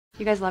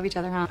You guys love each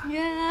other, huh?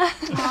 Yeah.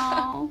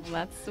 Oh,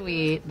 that's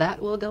sweet.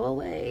 That will go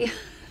away.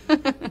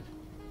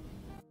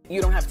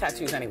 You don't have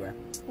tattoos anywhere?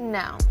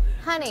 No.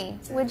 Honey,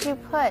 would you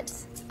put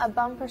a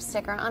bumper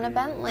sticker on a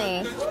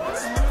Bentley?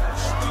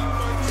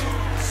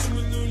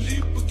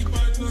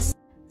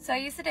 So I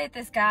used to date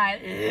this guy.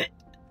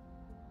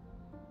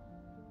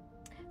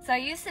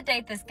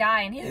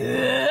 And he...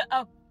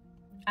 Oh,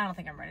 I don't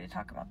think I'm ready to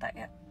talk about that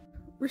yet.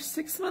 We're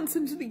 6 months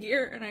into the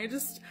year and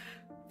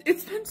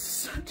it's been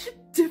such a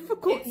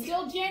difficult... It's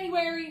still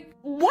January.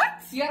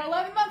 What? You got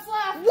 11 months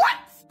left.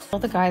 What? Well,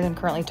 the guy that I'm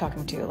currently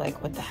talking to,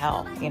 like, what the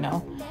hell, you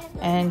know?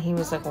 And he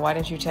was like, why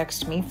didn't you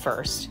text me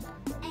first?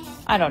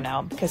 I don't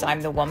know, because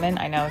I'm the woman.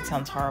 I know it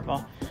sounds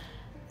horrible.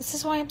 This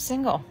is why I'm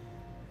single.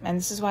 And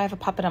this is why I have a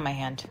puppet on my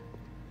hand.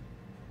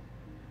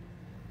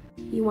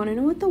 You want to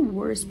know what the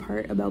worst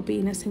part about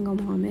being a single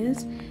mom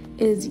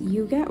is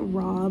you get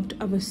robbed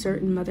of a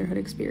certain motherhood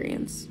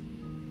experience.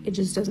 It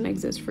just doesn't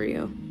exist for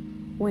you.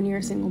 When you're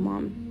a single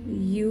mom,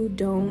 you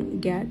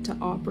don't get to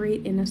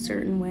operate in a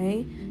certain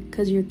way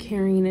because you're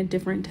carrying a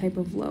different type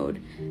of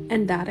load.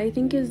 And that, I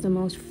think, is the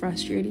most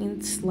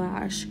frustrating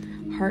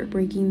 /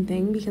 heartbreaking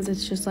thing, because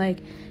it's just like,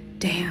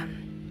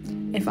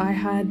 damn, if I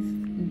had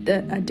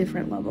a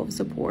different level of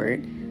support,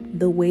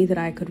 the way that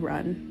I could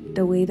run,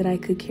 the way that I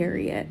could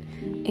carry it.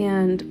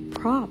 And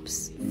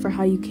props for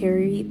how you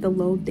carry the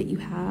load that you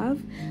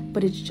have,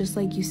 but it's just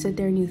like you sit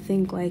there and you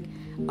think like,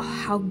 oh,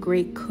 how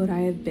great could I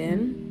have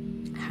been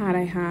had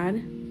I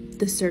had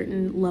the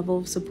certain level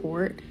of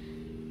support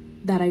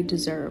that I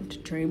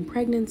deserved during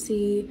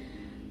pregnancy,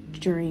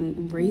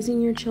 during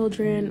raising your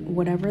children,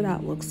 whatever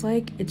that looks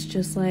like. It's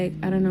just like,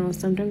 I don't know,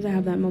 sometimes I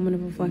have that moment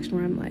of reflection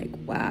where I'm like,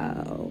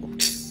 wow,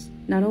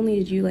 not only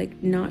did you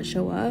like not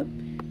show up,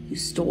 you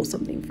stole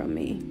something from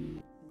me.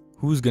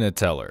 Who's gonna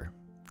tell her?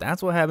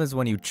 That's what happens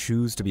when you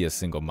choose to be a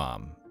single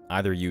mom.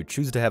 Either you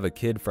choose to have a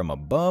kid from a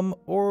bum,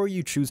 or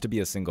you choose to be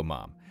a single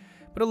mom.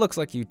 But it looks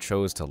like you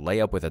chose to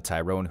lay up with a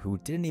Tyrone who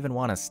didn't even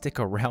want to stick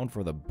around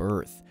for the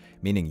birth,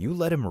 meaning you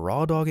let him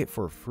raw dog it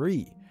for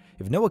free.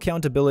 If no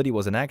accountability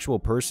was an actual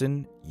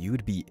person,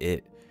 you'd be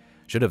it.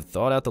 Should have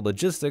thought out the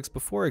logistics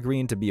before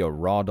agreeing to be a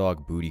raw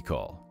dog booty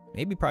call.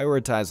 Maybe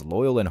prioritize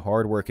loyal and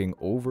hardworking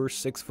over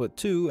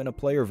 6'2" and a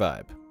player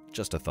vibe.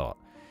 Just a thought.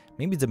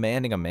 Maybe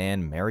demanding a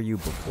man marry you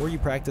before you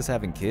practice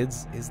having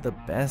kids is the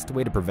best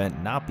way to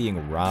prevent not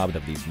being robbed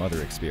of these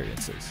mother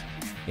experiences.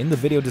 In the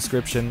video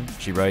description,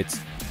 she writes,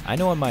 I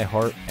know in my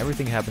heart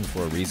everything happens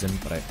for a reason,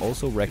 but I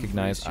also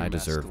recognize I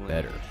deserve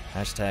better.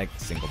 Hashtag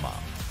single mom.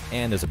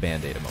 And there's a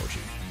band-aid emoji.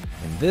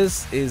 And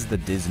this is the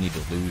Disney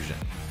delusion.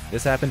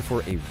 This happened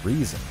for a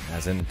reason,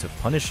 as in to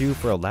punish you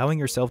for allowing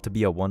yourself to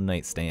be a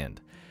one-night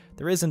stand.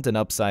 There isn't an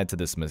upside to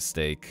this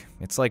mistake.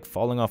 It's like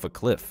falling off a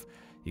cliff.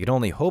 You can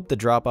only hope the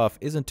drop-off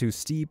isn't too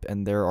steep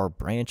and there are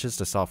branches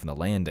to soften the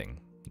landing.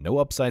 No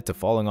upside to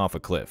falling off a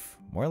cliff.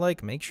 More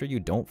like make sure you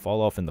don't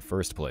fall off in the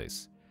first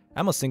place.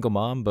 I'm a single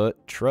mom,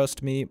 but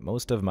trust me,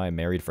 most of my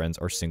married friends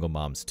are single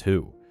moms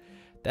too.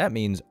 That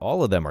means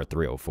all of them are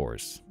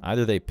 304s.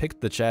 Either they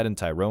picked the Chad and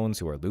Tyrones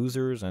who are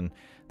losers and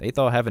they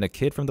thought having a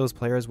kid from those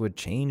players would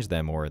change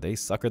them, or they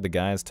suckered the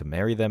guys to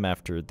marry them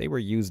after they were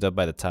used up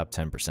by the top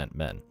 10%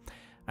 men.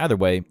 Either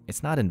way,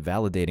 it's not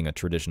invalidating a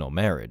traditional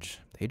marriage.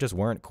 They just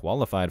weren't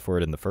qualified for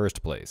it in the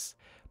first place.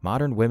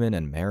 Modern women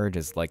and marriage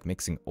is like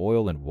mixing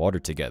oil and water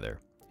together.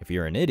 If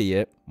you're an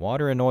idiot,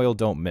 water and oil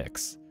don't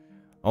mix.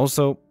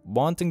 Also,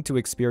 wanting to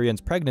experience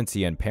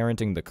pregnancy and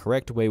parenting the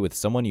correct way with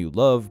someone you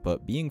love,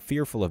 but being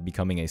fearful of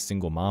becoming a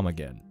single mom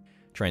again.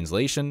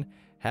 Translation,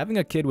 having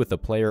a kid with a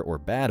player or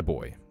bad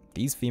boy.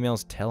 These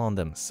females tell on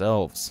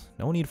themselves.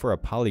 No need for a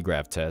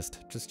polygraph test,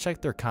 just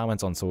check their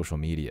comments on social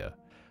media.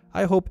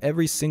 I hope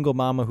every single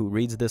mama who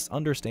reads this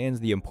understands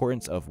the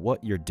importance of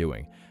what you're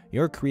doing.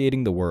 You're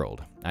creating the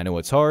world. I know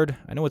it's hard,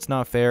 I know it's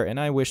not fair, and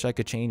I wish I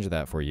could change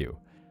that for you.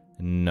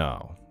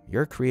 No,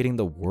 you're creating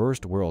the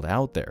worst world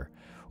out there.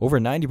 Over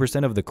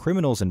 90% of the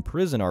criminals in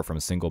prison are from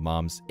single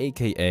moms,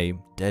 aka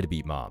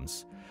deadbeat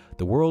moms.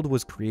 The world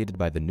was created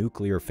by the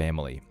nuclear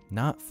family,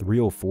 not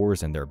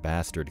 304s and their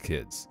bastard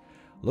kids.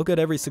 Look at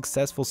every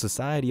successful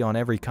society on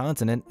every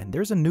continent, and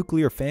there's a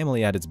nuclear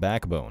family at its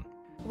backbone.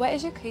 What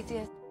is your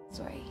craziest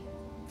story?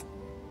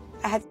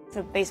 I had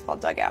a baseball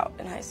dugout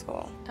in high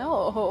school.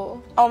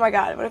 Oh. Oh my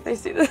god, what if they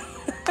see this?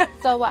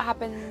 So what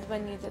happened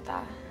when you did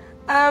that?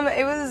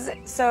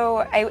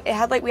 We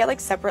had like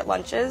separate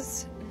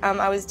lunches.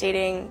 I was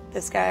dating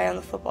this guy on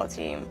the football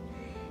team,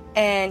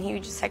 and he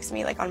would just text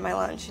me like on my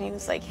lunch, and he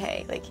was like,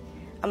 hey, like,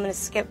 I'm gonna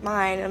skip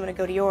mine and I'm gonna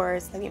go to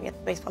yours and then meet me at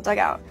the baseball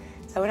dugout.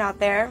 So I went out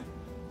there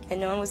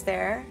and no one was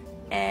there,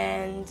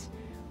 and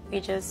we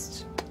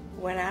just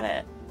went at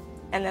it.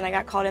 And then I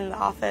got called in the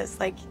office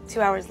like 2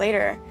 hours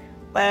later,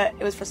 but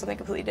it was for something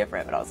completely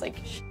different. But I was like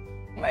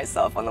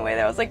myself on the way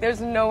there. I was like,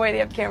 there's no way they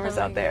have cameras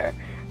out there.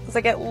 I was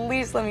like, at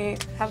least let me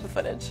have the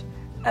footage.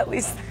 At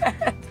least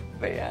that.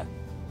 But yeah.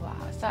 Wow,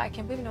 so I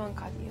can't believe no one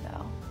caught you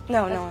though.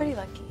 No, That's pretty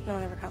lucky. No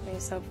one ever caught me,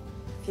 so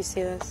if you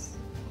see this,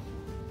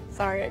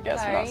 sorry, I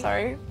guess. Sorry. I'm not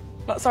sorry.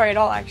 Not sorry at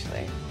all,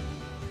 actually.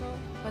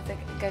 Was it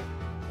a good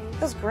face?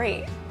 Feels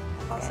great.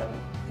 Awesome.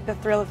 The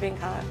thrill of being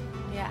caught.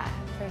 Yeah,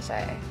 for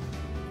sure.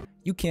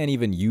 You can't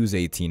even use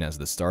 18 as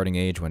the starting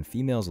age when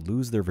females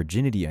lose their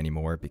virginity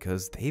anymore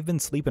because they've been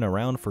sleeping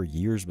around for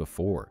years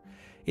before.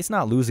 It's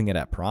not losing it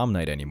at prom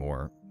night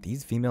anymore.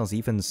 These females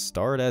even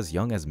start as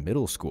young as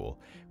middle school,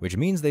 which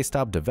means they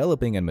stop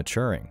developing and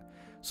maturing.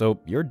 So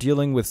you're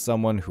dealing with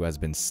someone who has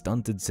been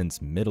stunted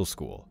since middle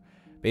school.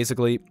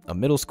 Basically, a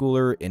middle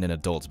schooler in an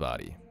adult's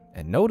body.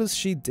 And notice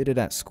she did it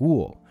at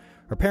school.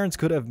 Her parents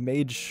could have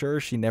made sure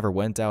she never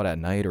went out at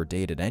night or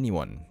dated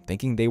anyone,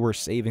 thinking they were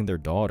saving their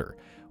daughter,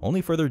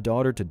 only for their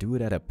daughter to do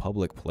it at a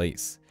public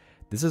place.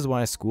 This is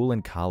why school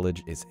and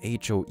college is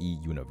HOE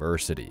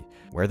University.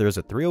 Where there's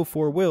a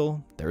 304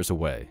 will, there's a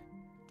way.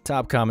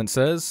 Top comment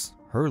says,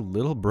 her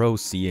little bro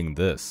seeing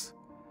this.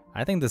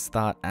 I think this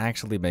thought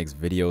actually makes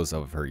videos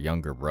of her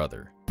younger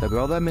brother. The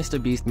girl that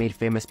Mr. Beast made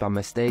famous by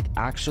mistake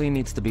actually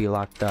needs to be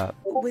locked up.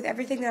 With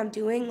everything that I'm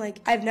doing, like,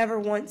 I've never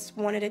once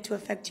wanted it to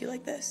affect you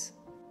like this.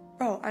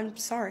 Bro, I'm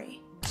sorry.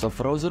 So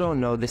for those who don't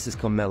know, this is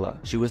Camilla.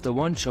 She was the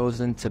one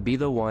chosen to be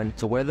the one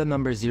to wear the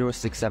number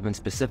 067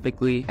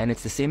 specifically, and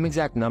it's the same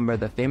exact number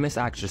the famous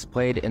actress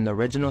played in the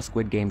original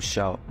Squid Game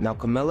show. Now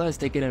Camilla has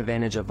taken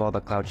advantage of all the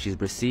clout she's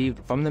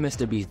received from the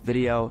Mr. Beast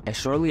video, and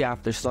shortly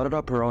after started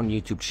up her own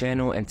YouTube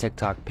channel and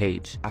TikTok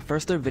page. At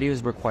first her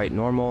videos were quite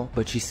normal,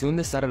 but she soon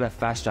decided to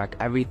fast track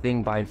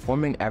everything by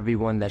informing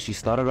everyone that she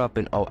started up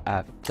in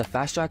OF. To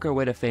fast track her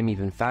way to fame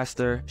even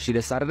faster, she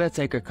decided to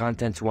take her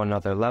content to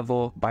another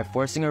level by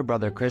forcing her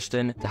brother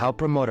Christian to help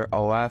promote her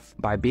OF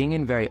by being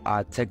in very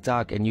odd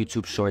TikTok and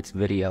YouTube Shorts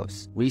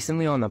videos.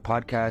 Recently on the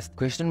podcast,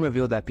 Christian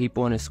revealed that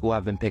people in his school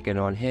have been picking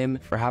on him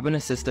for having a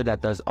sister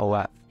that does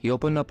OF. He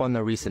opened up on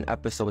the recent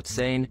episode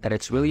saying that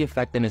it's really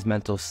affecting his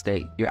mental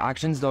state. Your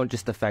actions don't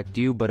just affect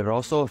you, but it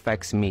also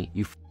affects me.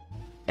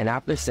 And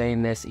after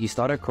saying this, he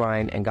started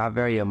crying and got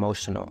very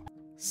emotional.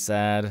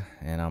 Sad,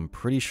 and I'm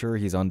pretty sure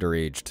he's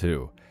underage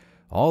too.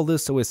 All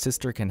this so his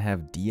sister can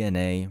have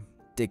DNA,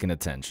 dick, and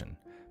attention.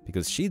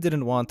 Because she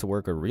didn't want to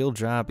work a real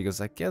job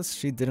because I guess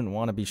she didn't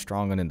want to be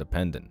strong and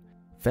independent.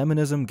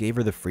 Feminism gave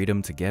her the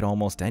freedom to get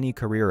almost any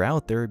career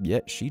out there,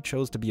 yet she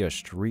chose to be a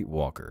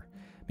streetwalker.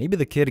 Maybe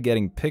the kid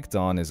getting picked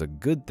on is a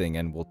good thing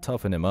and will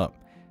toughen him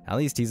up. At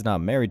least he's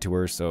not married to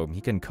her, so he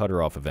can cut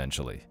her off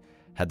eventually.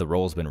 Had the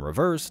roles been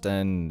reversed,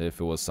 and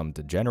if it was some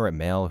degenerate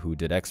male who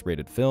did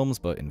X-rated films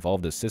but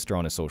involved his sister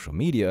on his social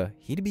media,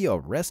 he'd be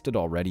arrested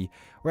already,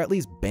 or at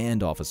least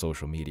banned off of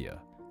social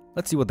media.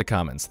 Let's see what the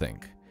comments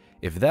think.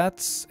 If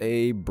that's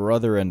a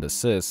brother and a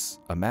sis,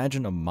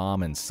 imagine a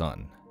mom and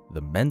son. The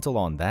mental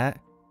on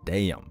that?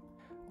 Damn.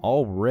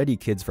 Already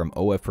kids from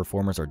OF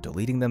performers are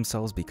deleting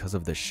themselves because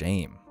of the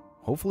shame.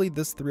 Hopefully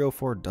this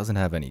 304 doesn't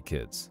have any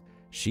kids.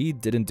 She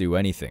didn't do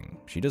anything.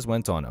 She just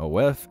went on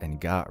OF and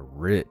got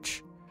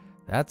rich.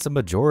 That's a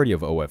majority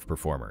of OF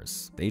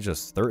performers. They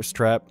just thirst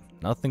trap,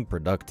 nothing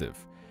productive.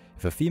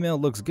 If a female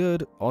looks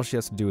good, all she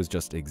has to do is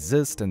just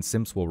exist and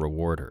simps will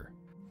reward her.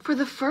 For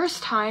the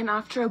first time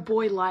after a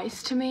boy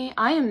lies to me,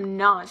 I am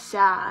not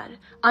sad.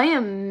 I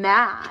am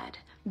mad.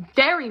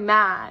 Very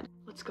mad.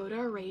 Let's go to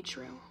our rage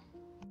room.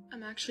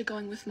 I'm actually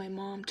going with my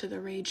mom to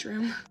the rage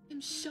room.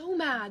 I'm so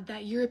mad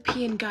that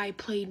European guy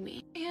played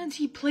me. And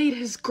he played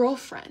his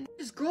girlfriend.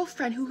 His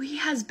girlfriend who he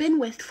has been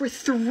with for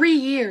 3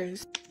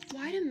 years.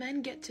 Why do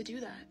men get to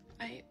do that?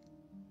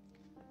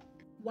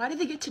 Why do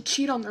they get to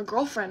cheat on their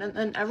girlfriend and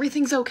then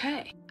everything's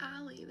okay?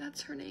 Allie,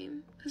 that's her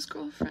name. His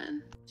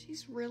girlfriend.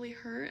 She's really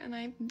hurt and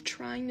I'm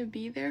trying to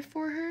be there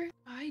for her.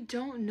 I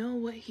don't know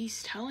what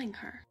he's telling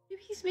her.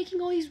 Maybe he's making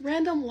all these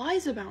random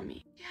lies about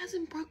me. She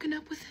hasn't broken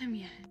up with him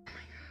yet. Oh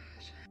my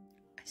gosh.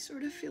 I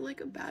sort of feel like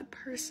a bad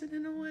person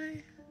in a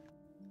way.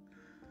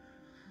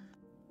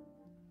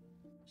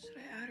 Should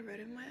I add red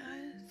in my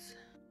eyes?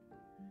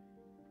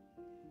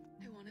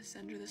 I want to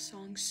send her the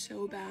song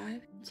so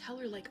bad. Tell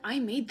her like, I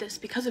made this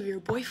because of your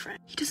boyfriend.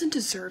 He doesn't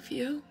deserve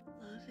you.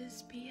 Love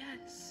is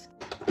BS.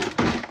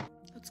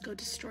 Let's go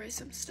destroy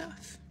some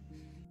stuff.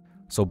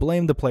 So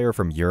blame the player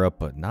from Europe,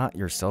 but not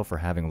yourself for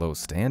having low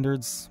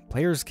standards?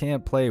 Players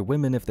can't play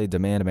women if they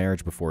demand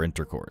marriage before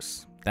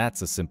intercourse.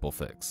 That's a simple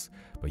fix.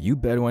 But you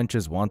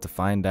bedwenches want to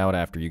find out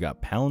after you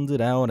got pounded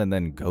out and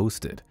then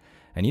ghosted.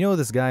 And you know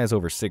this guy is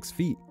over 6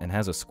 feet and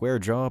has a square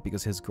jaw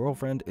because his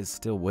girlfriend is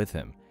still with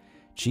him.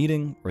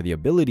 Cheating, or the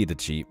ability to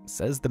cheat,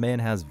 says the man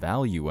has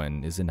value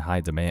and is in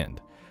high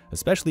demand,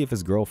 especially if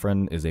his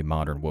girlfriend is a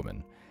modern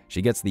woman.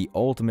 She gets the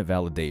ultimate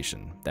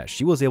validation that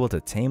she was able to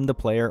tame the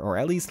player or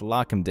at least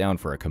lock him down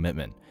for a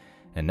commitment.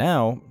 And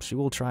now, she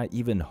will try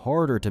even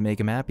harder to make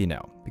him happy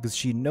now, because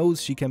she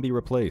knows she can be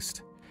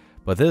replaced.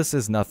 But this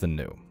is nothing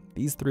new.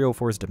 These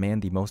 304s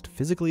demand the most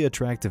physically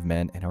attractive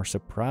men and are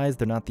surprised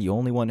they're not the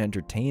only one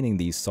entertaining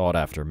these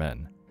sought-after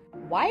men.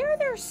 Why are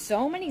there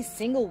so many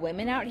single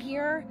women out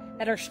here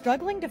that are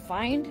struggling to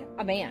find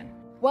a man?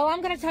 Well,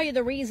 I'm gonna tell you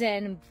the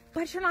reason,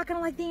 but you're not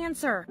gonna like the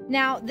answer.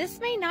 Now, this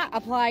may not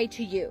apply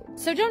to you,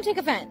 so don't take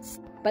offense.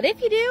 But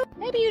if you do,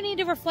 maybe you need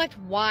to reflect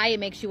why it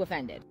makes you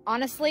offended.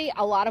 Honestly,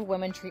 a lot of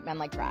women treat men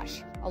like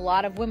trash. A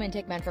lot of women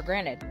take men for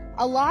granted.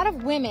 A lot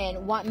of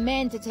women want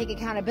men to take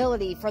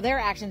accountability for their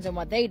actions and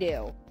what they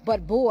do.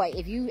 But boy,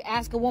 if you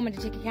ask a woman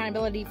to take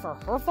accountability for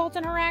her faults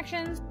and her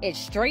actions, it's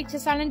straight to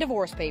signing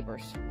divorce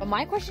papers. But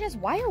my question is,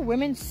 why are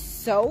women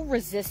so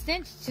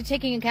resistant to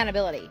taking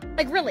accountability?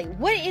 Like really,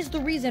 what is the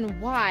reason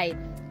why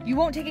you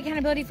won't take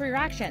accountability for your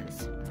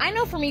actions? I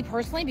know for me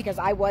personally, because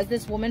I was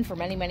this woman for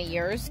many, many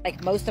years,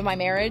 like most of my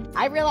marriage,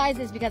 I realized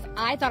it's because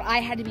I thought I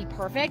had to be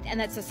perfect and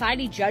that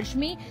society judged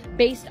me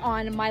based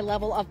on my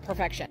level of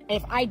perfection. And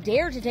if I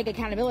dared to take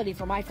accountability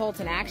for my faults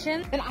and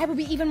actions, then I would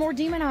be even more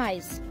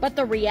demonized. But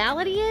the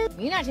reality is,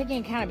 me not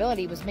taking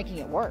accountability was making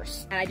it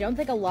worse. And I don't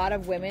think a lot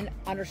of women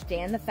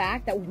understand the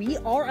fact that we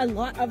are a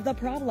lot of the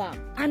problem.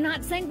 I'm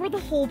not saying we're the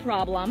whole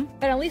problem,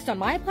 but at least on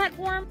my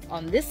platform,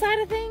 on this side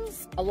of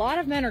things, a lot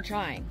of men are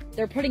trying.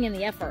 They're putting in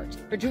the effort.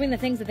 They're doing the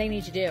things that they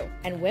need to do.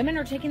 And women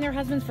are taking their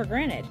husbands for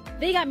granted.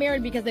 They got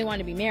married because they wanted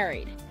to be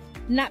married,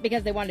 not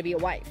because they wanted to be a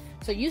wife.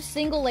 So you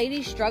single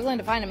ladies struggling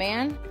to find a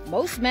man,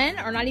 most men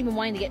are not even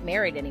wanting to get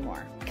married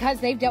anymore because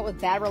they've dealt with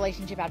bad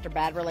relationship after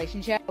bad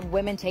relationship of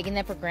women taking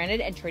them for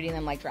granted and treating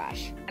them like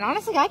trash. And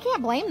honestly, I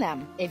can't blame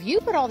them. If you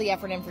put all the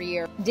effort in for a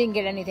year, didn't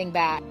get anything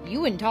back,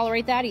 you wouldn't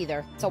tolerate that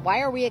either. So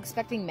why are we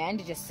expecting men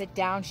to just sit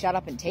down, shut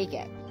up, and take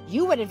it?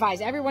 You would advise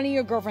every one of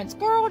your girlfriends,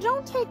 girl,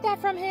 don't take that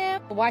from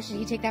him. Why should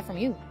he take that from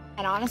you?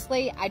 And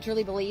honestly, I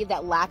truly believe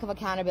that lack of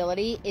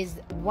accountability is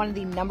one of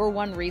the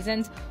 #1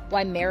 reasons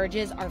why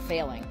marriages are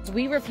failing. So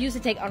we refuse to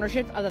take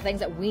ownership of the things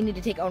that we need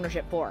to take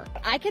ownership for.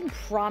 But I can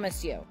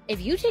promise you,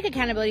 if you take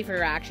accountability for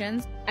your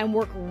actions and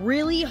work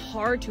really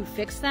hard to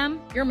fix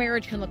them, your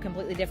marriage can look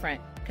completely different.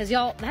 Because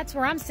y'all, that's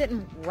where I'm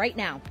sitting right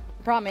now.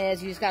 The problem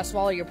is you just gotta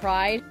swallow your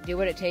pride, do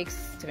what it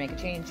takes to make a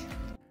change.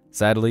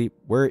 Sadly,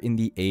 we're in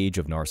the age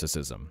of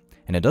narcissism.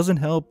 And it doesn't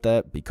help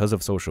that because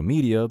of social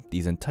media,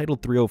 these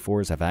entitled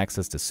 304s have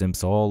access to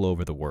simps all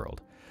over the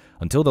world.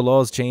 Until the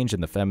laws change in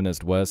the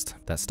feminist West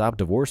that stop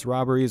divorce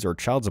robberies or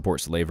child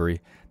support slavery,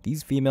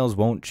 these females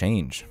won't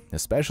change,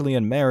 especially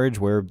in marriage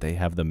where they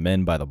have the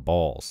men by the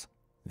balls.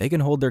 They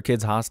can hold their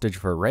kids hostage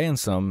for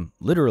ransom,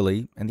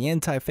 literally, and the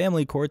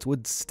anti-family courts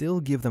would still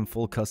give them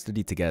full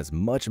custody to get as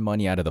much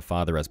money out of the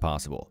father as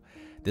possible.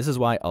 This is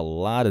why a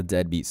lot of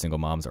deadbeat single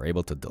moms are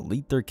able to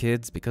delete their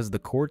kids because the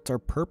courts are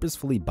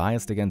purposefully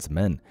biased against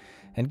men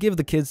and give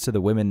the kids to the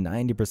women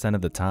 90%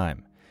 of the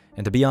time.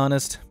 And to be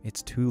honest,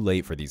 it's too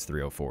late for these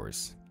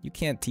 304s. You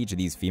can't teach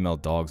these female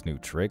dogs new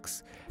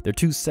tricks. They're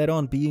too set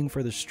on being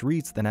for the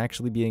streets than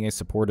actually being a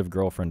supportive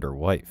girlfriend or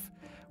wife.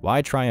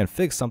 Why try and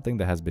fix something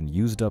that has been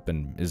used up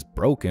and is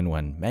broken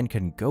when men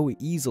can go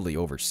easily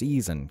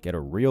overseas and get a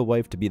real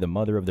wife to be the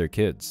mother of their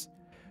kids?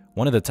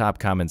 One of the top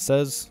comments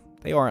says,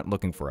 they aren't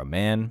looking for a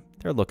man,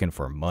 they're looking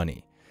for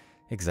money.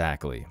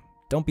 Exactly.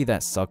 Don't be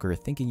that sucker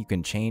thinking you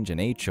can change an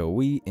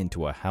HOE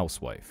into a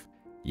housewife.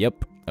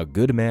 Yep, a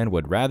good man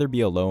would rather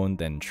be alone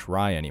than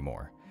try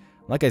anymore.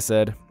 Like I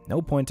said, no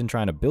point in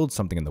trying to build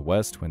something in the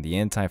West when the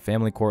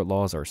anti-family court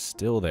laws are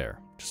still there.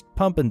 Just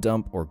pump and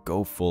dump or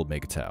go full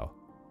MGTOW.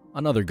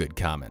 Another good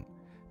comment.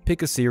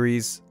 Pick a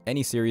series,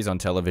 any series on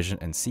television,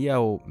 and see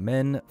how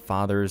men,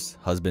 fathers,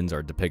 husbands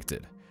are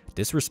depicted.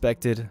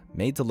 Disrespected,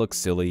 made to look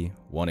silly,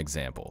 one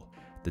example.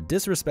 The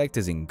disrespect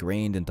is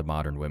ingrained into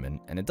modern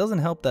women, and it doesn't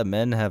help that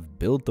men have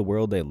built the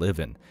world they live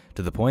in,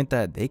 to the point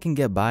that they can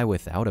get by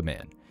without a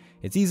man.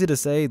 It's easy to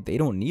say they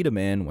don't need a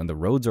man when the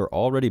roads are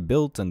already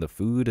built and the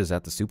food is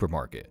at the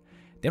supermarket.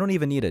 They don't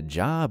even need a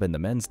job and the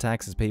men's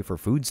taxes pay for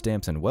food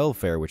stamps and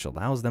welfare, which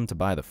allows them to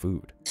buy the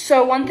food.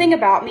 So one thing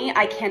about me,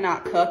 I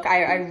cannot cook.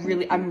 I'm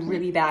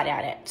really bad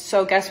at it.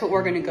 So guess what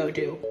we're gonna go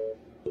do?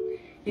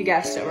 You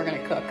guessed it, we're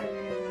gonna cook.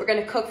 We're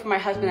gonna cook for my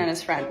husband and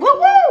his friend. Woo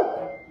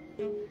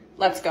woo!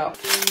 Let's go.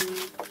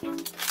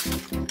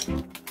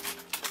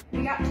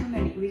 We got too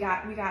many. We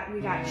got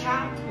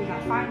chopped, we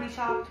got finely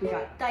chopped, we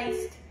got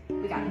diced,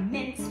 we got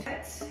minced.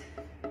 What's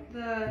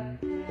the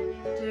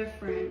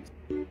difference?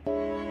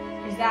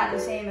 Is that the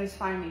same as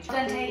finely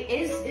chopped? Dente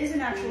is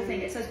an actual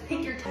thing. It says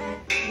pick your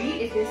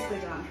meat is basically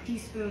done.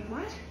 Teaspoon,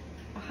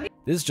 what?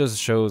 This just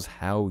shows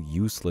how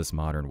useless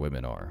modern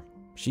women are.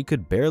 She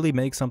could barely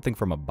make something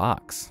from a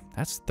box.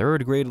 That's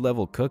 3rd grade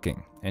level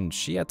cooking. And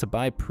she had to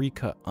buy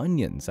pre-cut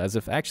onions as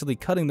if actually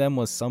cutting them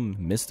was some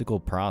mystical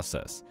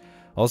process.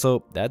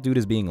 Also, that dude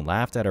is being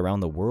laughed at around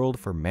the world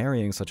for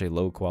marrying such a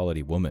low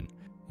quality woman.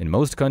 In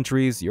most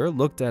countries, you're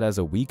looked at as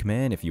a weak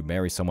man if you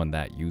marry someone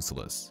that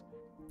useless.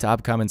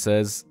 Top comment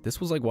says, this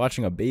was like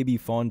watching a baby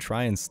fawn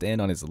try and stand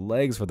on his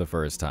legs for the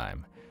first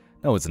time.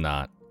 No, it's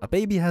not. A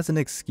baby has an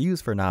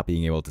excuse for not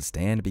being able to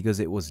stand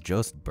because it was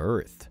just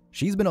birthed.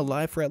 She's been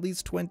alive for at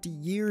least 20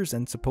 years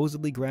and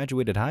supposedly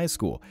graduated high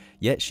school,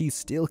 yet she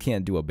still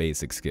can't do a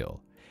basic skill.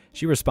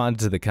 She responded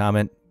to the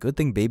comment, good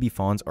thing baby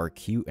fawns are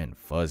cute and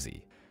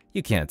fuzzy.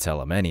 You can't tell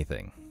them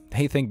anything.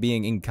 They think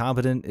being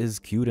incompetent is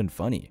cute and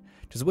funny.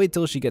 Just wait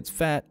till she gets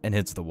fat and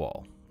hits the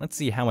wall. Let's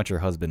see how much her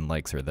husband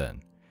likes her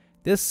then.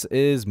 This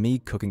is me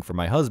cooking for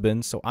my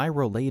husband, so I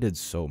related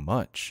so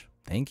much.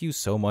 thank you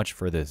so much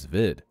for this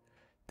vid.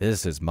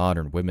 This is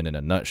modern women in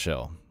a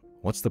nutshell.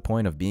 What's the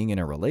point of being in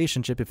a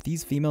relationship if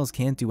these females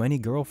can't do any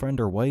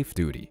girlfriend or wife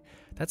duty?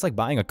 That's like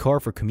buying a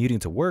car for commuting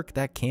to work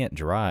that can't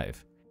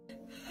drive.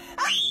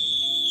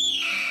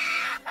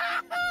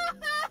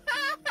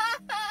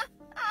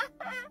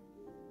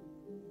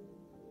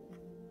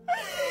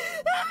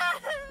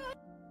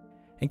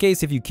 In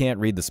case if you can't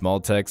read the small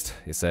text,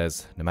 it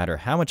says, no matter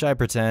how much I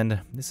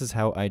pretend, this is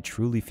how I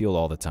truly feel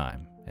all the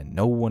time, and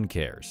no one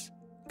cares.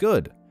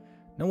 Good.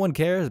 No one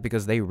cares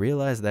because they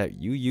realize that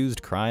you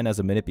used crying as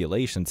a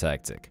manipulation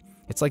tactic.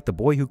 It's like the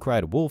boy who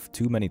cried wolf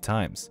too many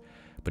times.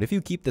 But if you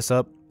keep this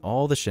up,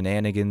 all the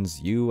shenanigans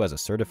you as a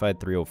certified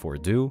 304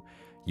 do,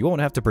 you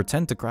won't have to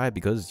pretend to cry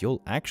because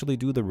you'll actually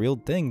do the real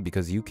thing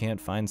because you can't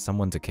find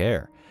someone to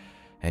care.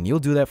 And you'll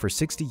do that for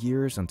 60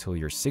 years until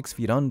you're 6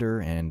 feet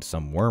under and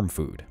some worm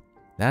food.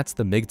 That's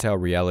the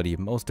MGTOW reality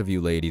most of you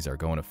ladies are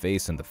going to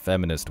face in the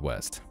feminist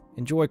West.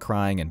 Enjoy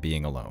crying and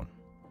being alone.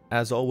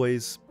 As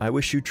always, I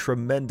wish you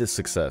tremendous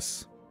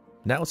success.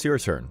 Now it's your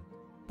turn.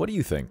 What do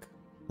you think?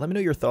 Let me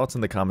know your thoughts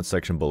in the comment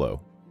section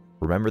below.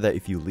 Remember that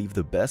if you leave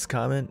the best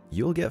comment,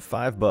 you'll get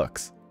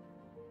 $5.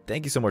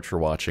 Thank you so much for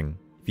watching.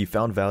 If you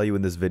found value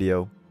in this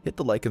video, hit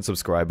the like and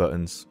subscribe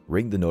buttons,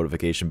 ring the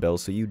notification bell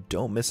so you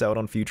don't miss out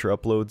on future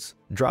uploads,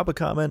 drop a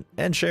comment,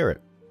 and share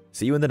it.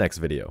 See you in the next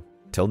video.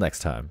 Till next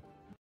time.